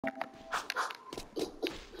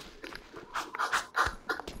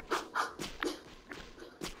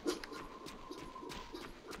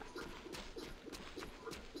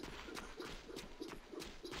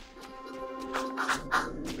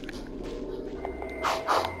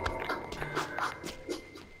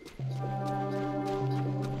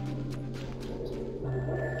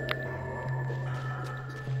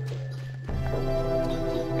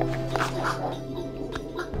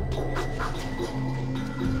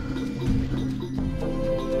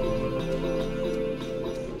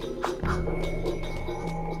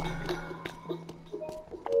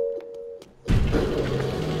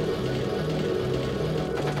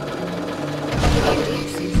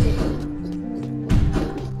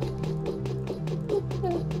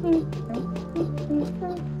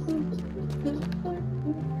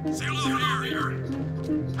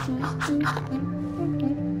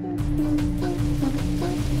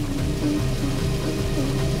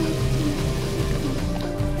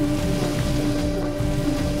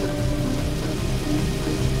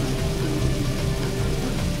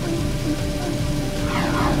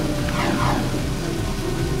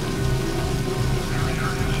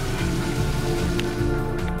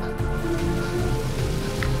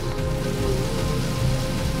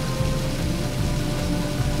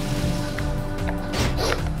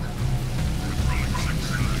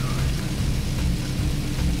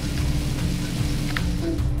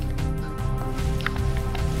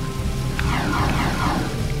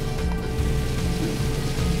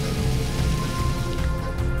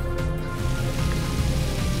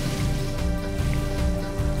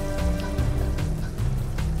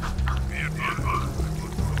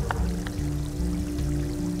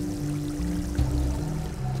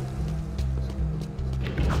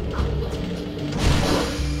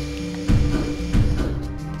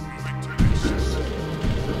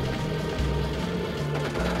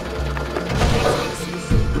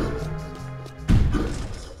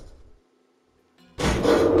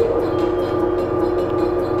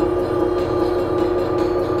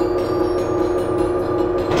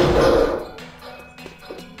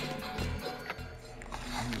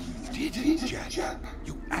did it, Jak.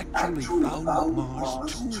 You actually found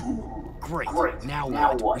Mars 2. Great. Now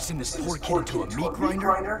what? We send this poor kid into a meat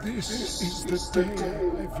grinder? This is the day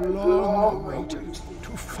I've long awaited,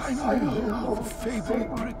 to finally hold the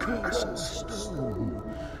fabled precursor stone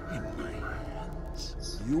in my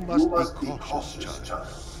hands. You must be cautious, child.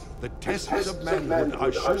 The tests of manhood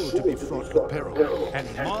are sure to be fraught with peril, and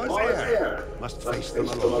Mars Air must face them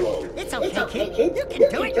alone. It's okay, kid. You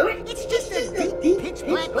can do it. It's just a deep, pitch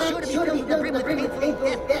black, sure to be filling the brim with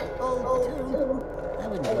painful death. Oh, I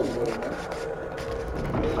wouldn't do it.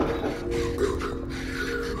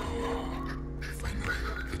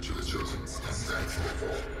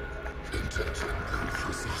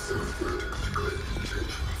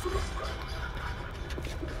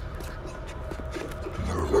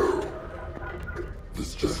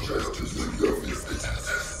 This just tries to do your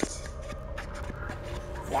business.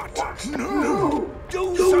 What? No!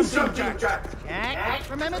 Do something, Jak! Jak,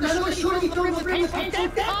 remember the sure to be filling the brim with painful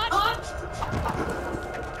death?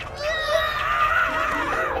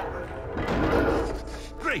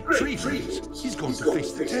 Great treaties! He's going to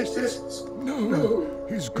face the tests. No,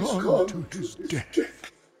 he's gone to his death.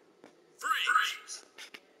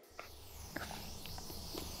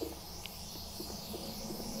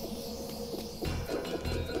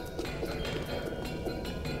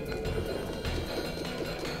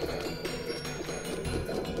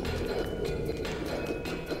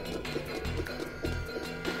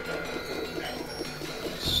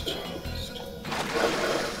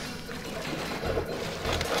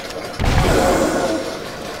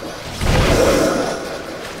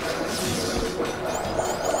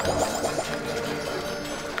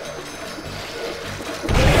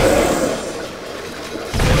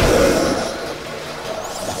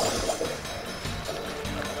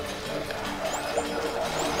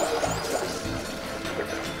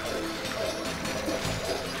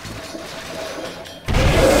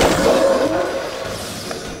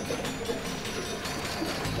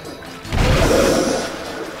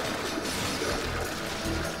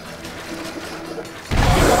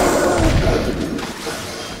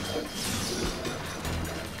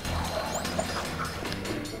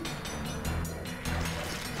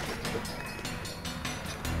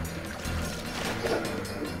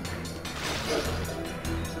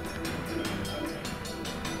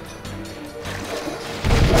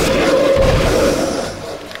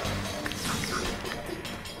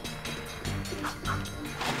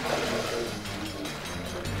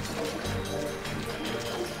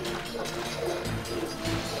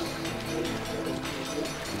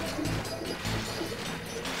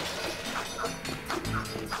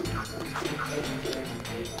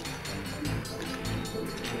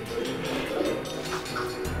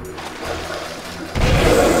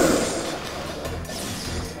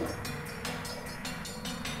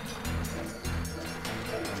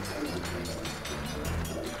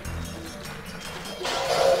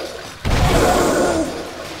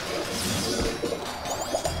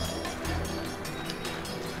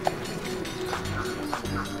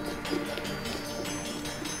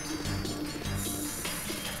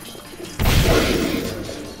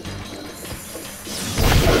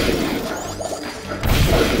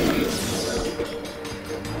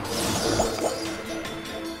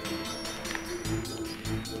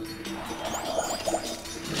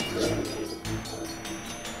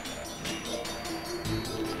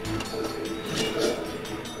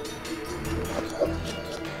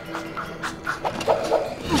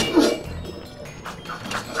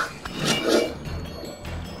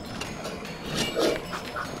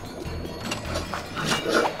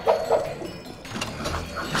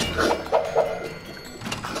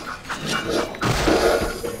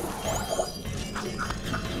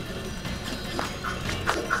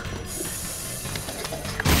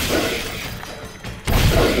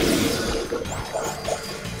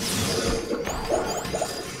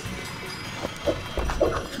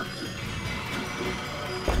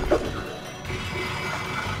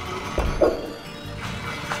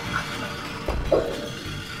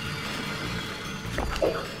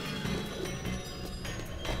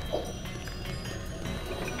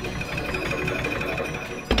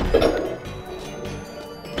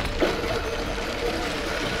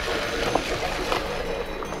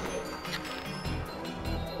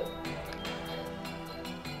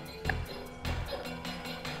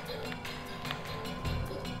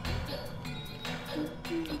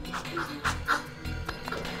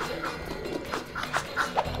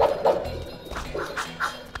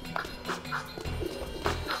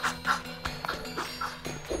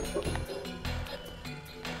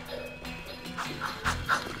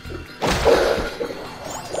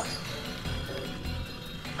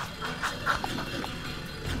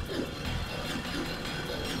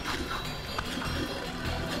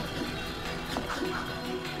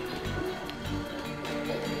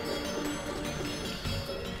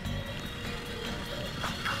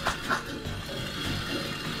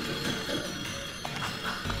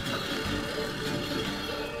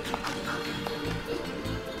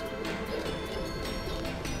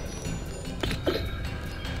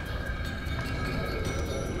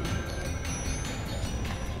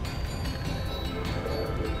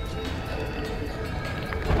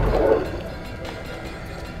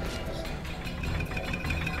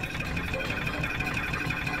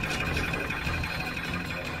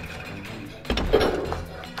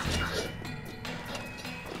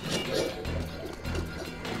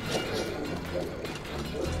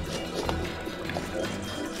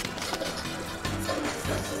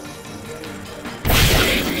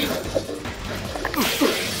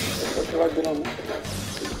 하더라고.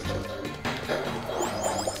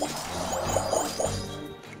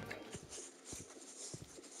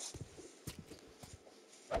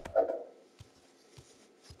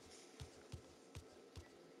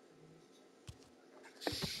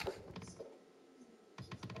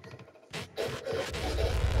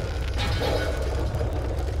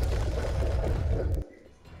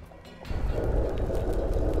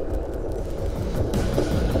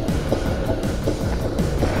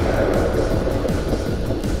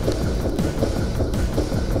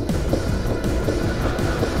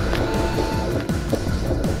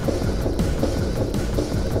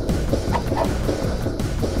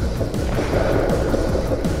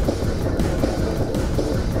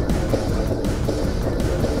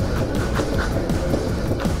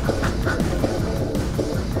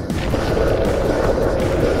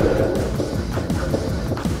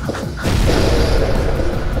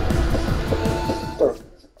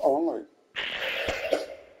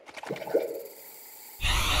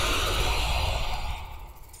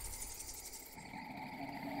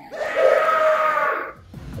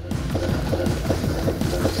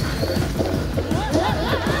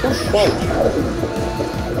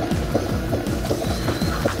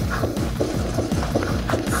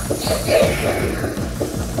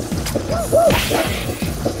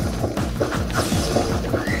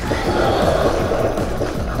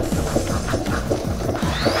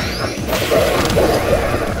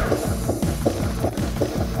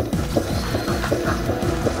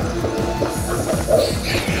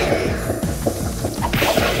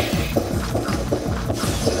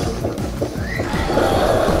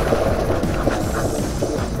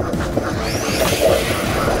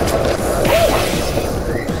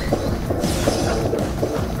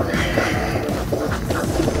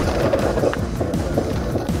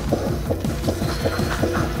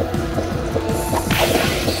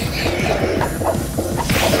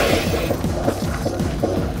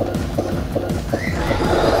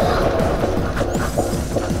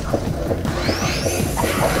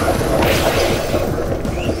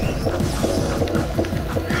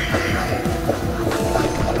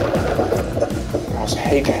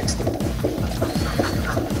 Ajax.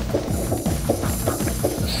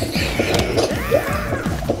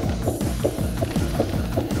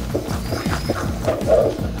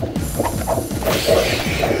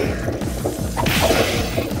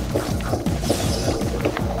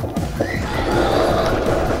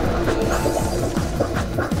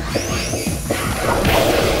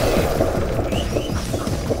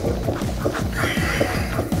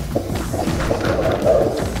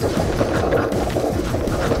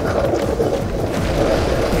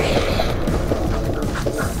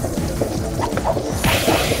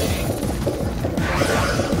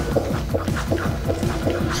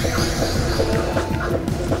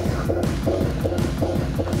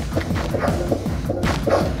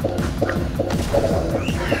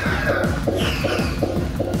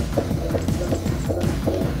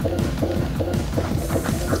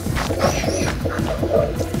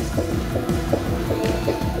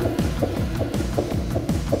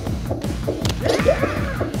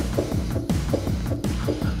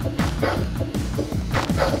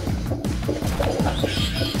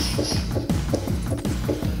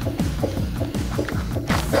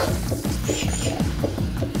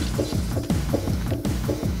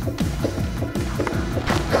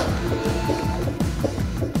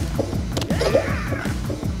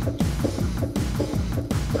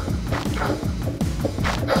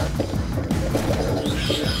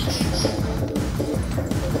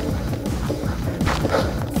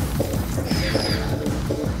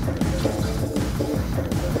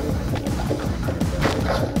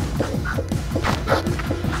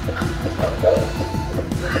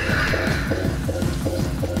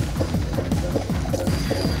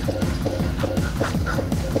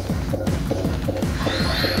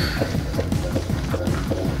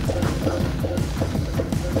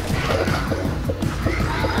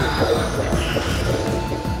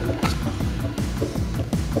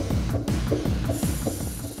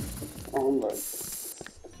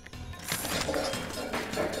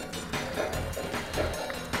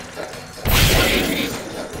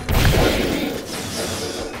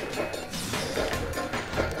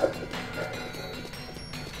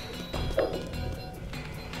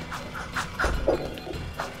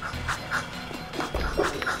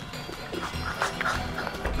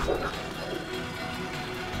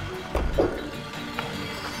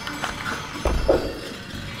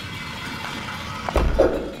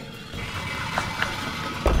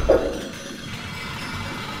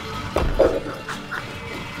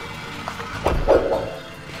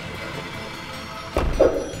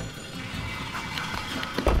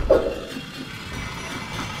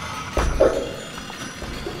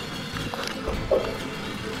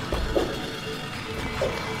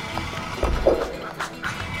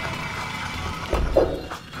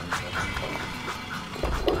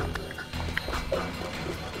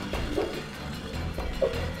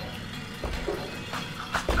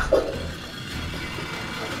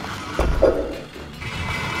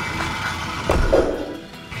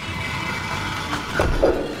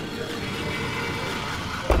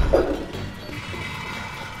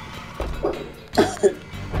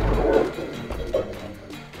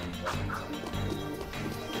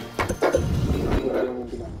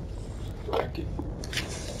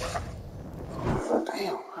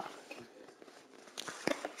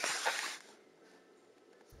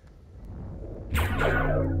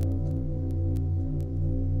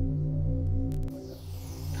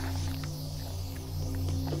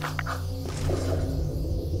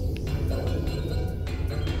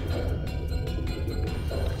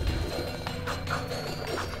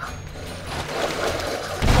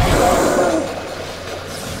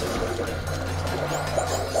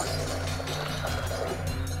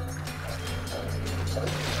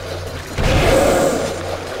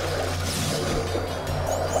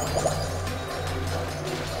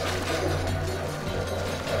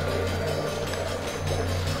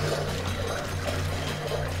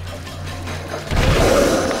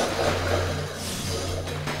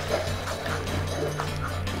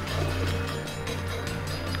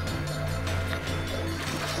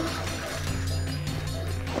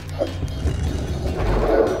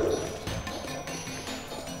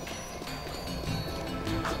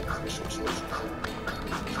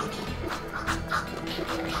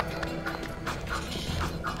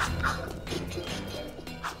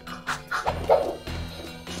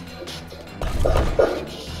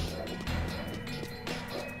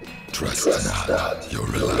 Trust not your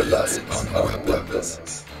reliance on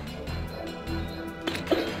weapons.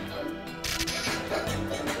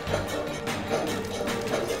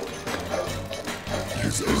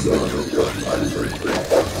 Use only your body and brain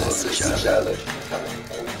for this challenge.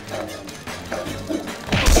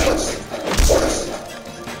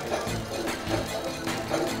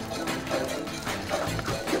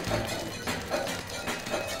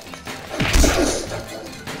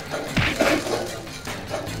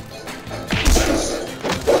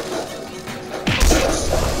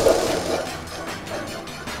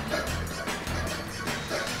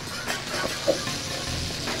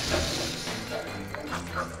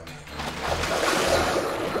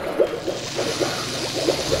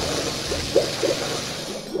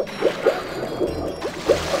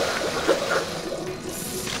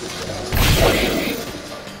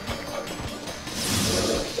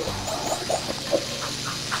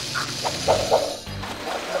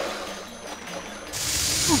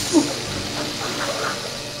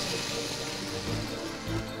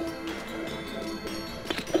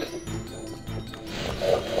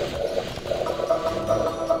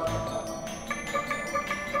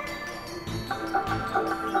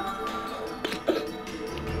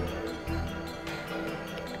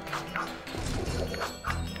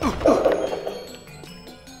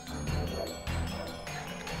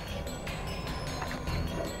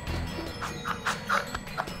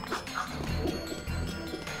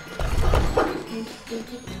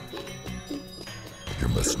 You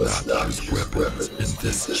must not use weapons in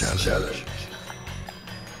this challenge.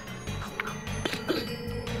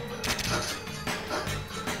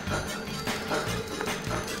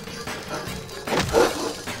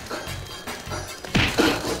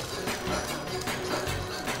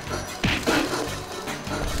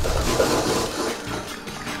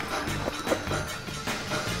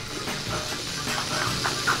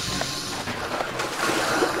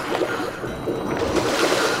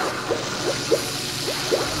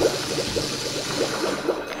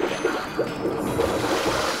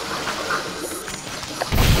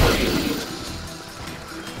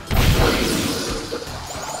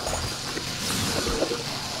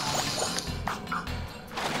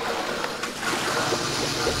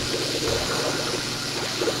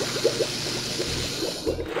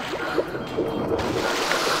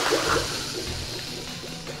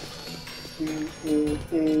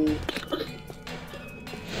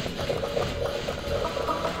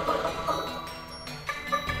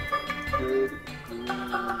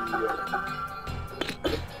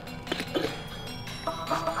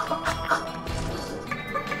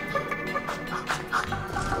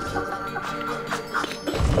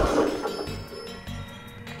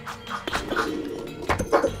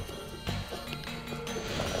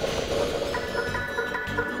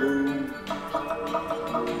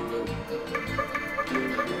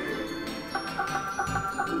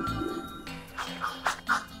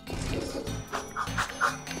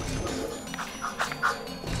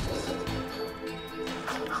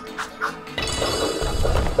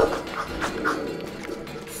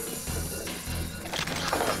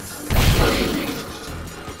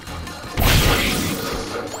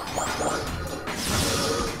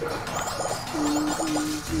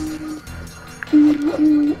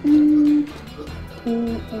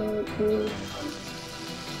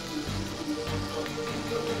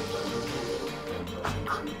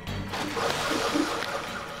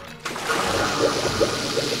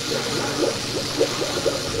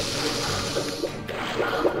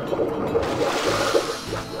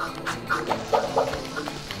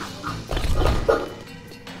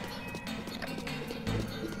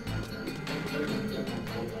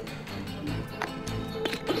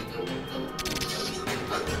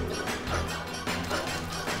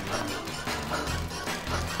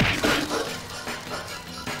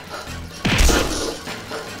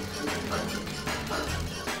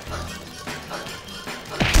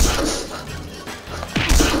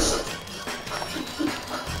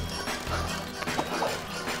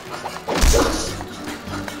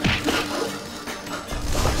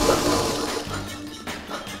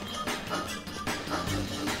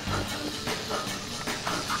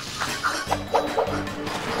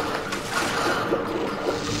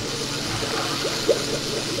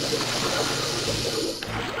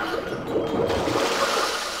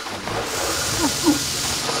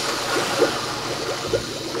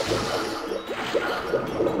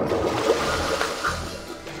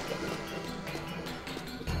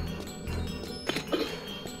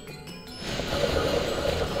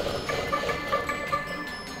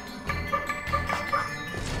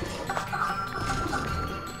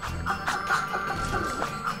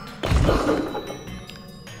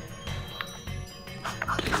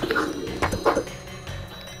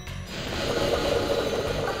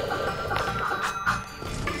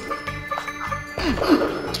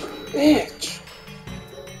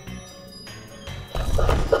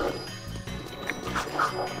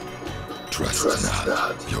 Trust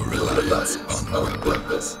not your reliance on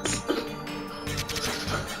weapons.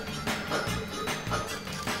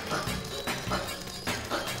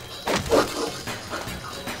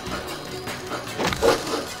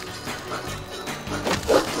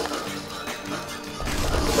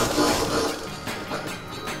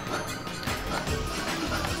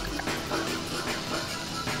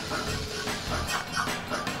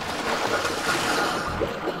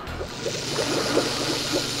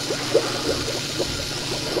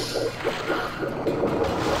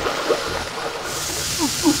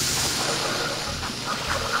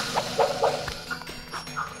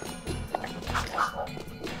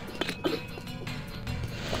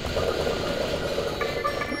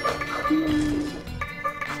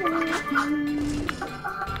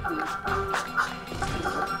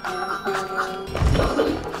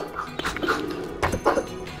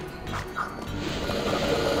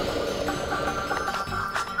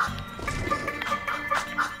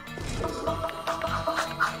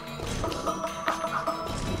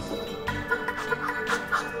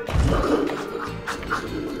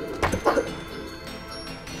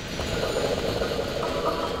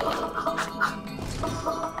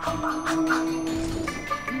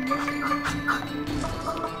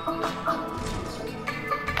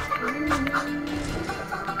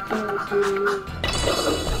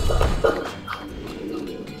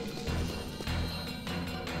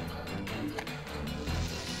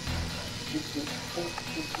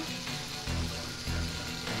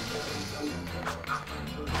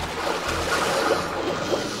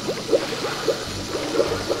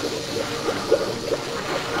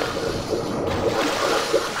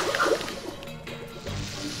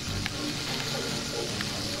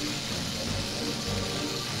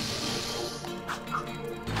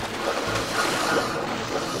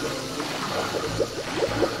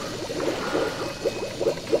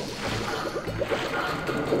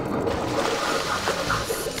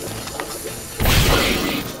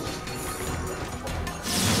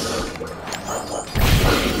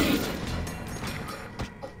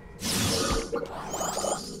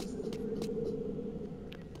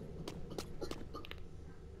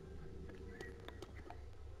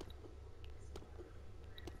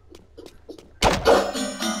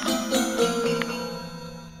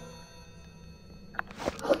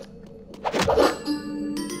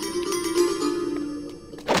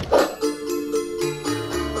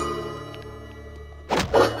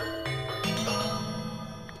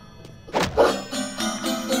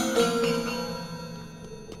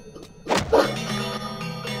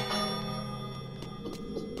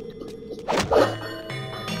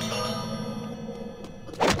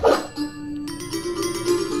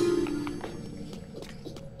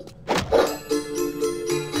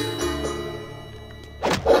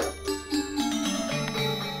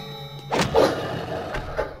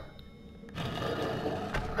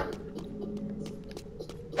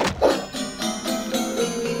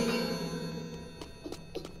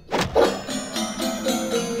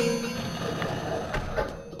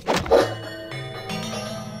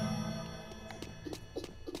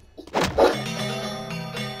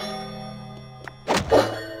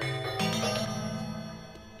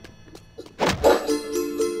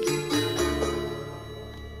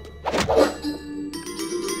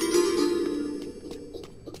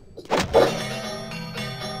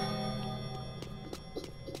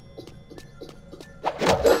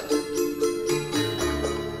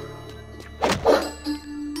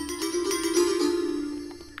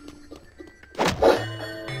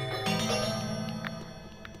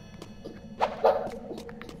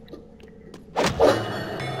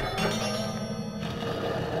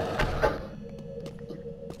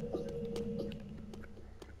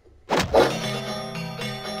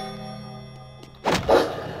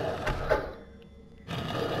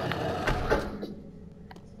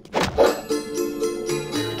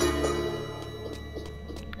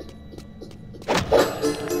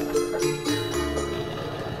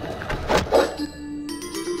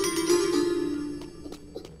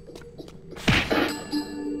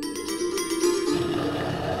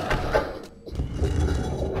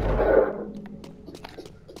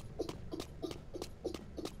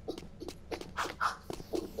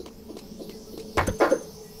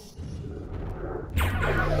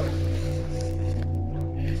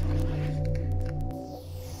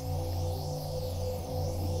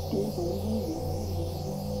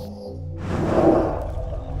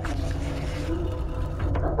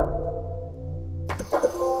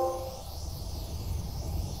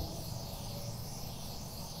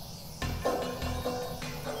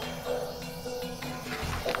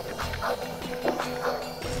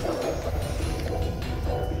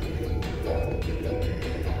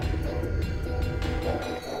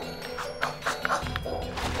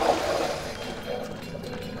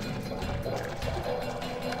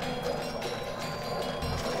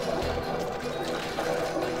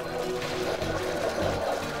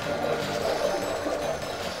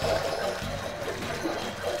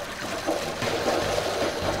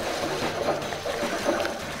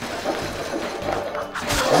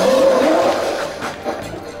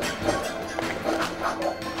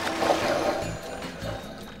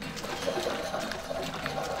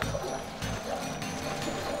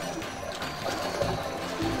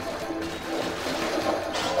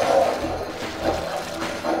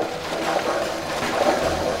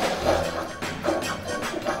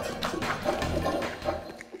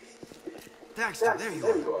 Baxter, there you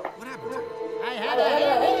are. What happened to you? I had a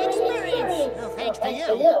heavy experience, no thanks to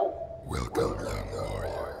you. Welcome, young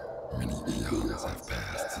warrior. Many eons have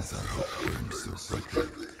passed since our hope burned so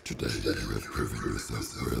brightly. Today you have proven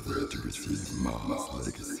yourself worthy to receive Ma's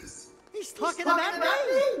legacy. He's talking about me.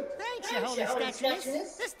 Thanks, you holy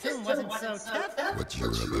statues. This tomb wasn't so tough. What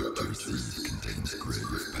you're about to receive contains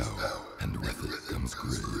grave power, and with it comes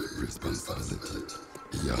grave responsibility.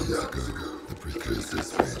 Eons ago, the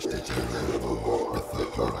precursors waged a terrible war with the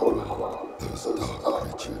Horror One, those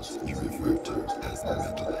dark creatures you refer to as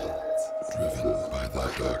metalheads. Driven by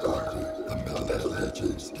their dark leader, the metalhead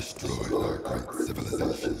legions destroyed our great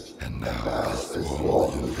civilization, and now they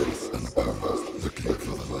swarm the universe unopposed, looking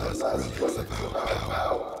for the last relics of our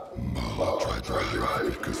power. Ma tried to hide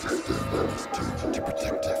the precursor stone in his tomb to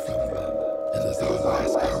protect it from them. It is our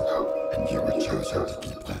last hope, and you were chosen to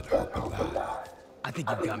keep that hope alive. I think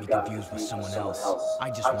you've got me confused with someone else.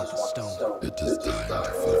 I just want the stone. It is time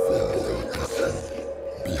to fulfill your destiny.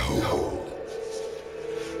 Behold.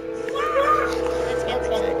 Let's get the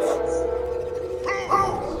goods.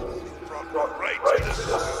 Brought right to the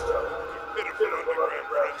system. Pitiful underground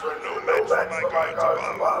friends were no match for my guards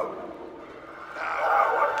above.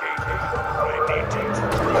 Now what gave me I need to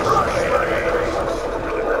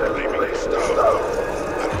claiming the stone.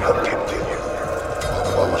 I will continue.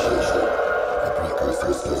 The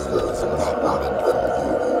precursor stone is not meant for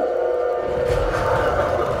you.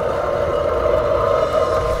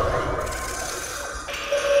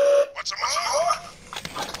 What's the matter?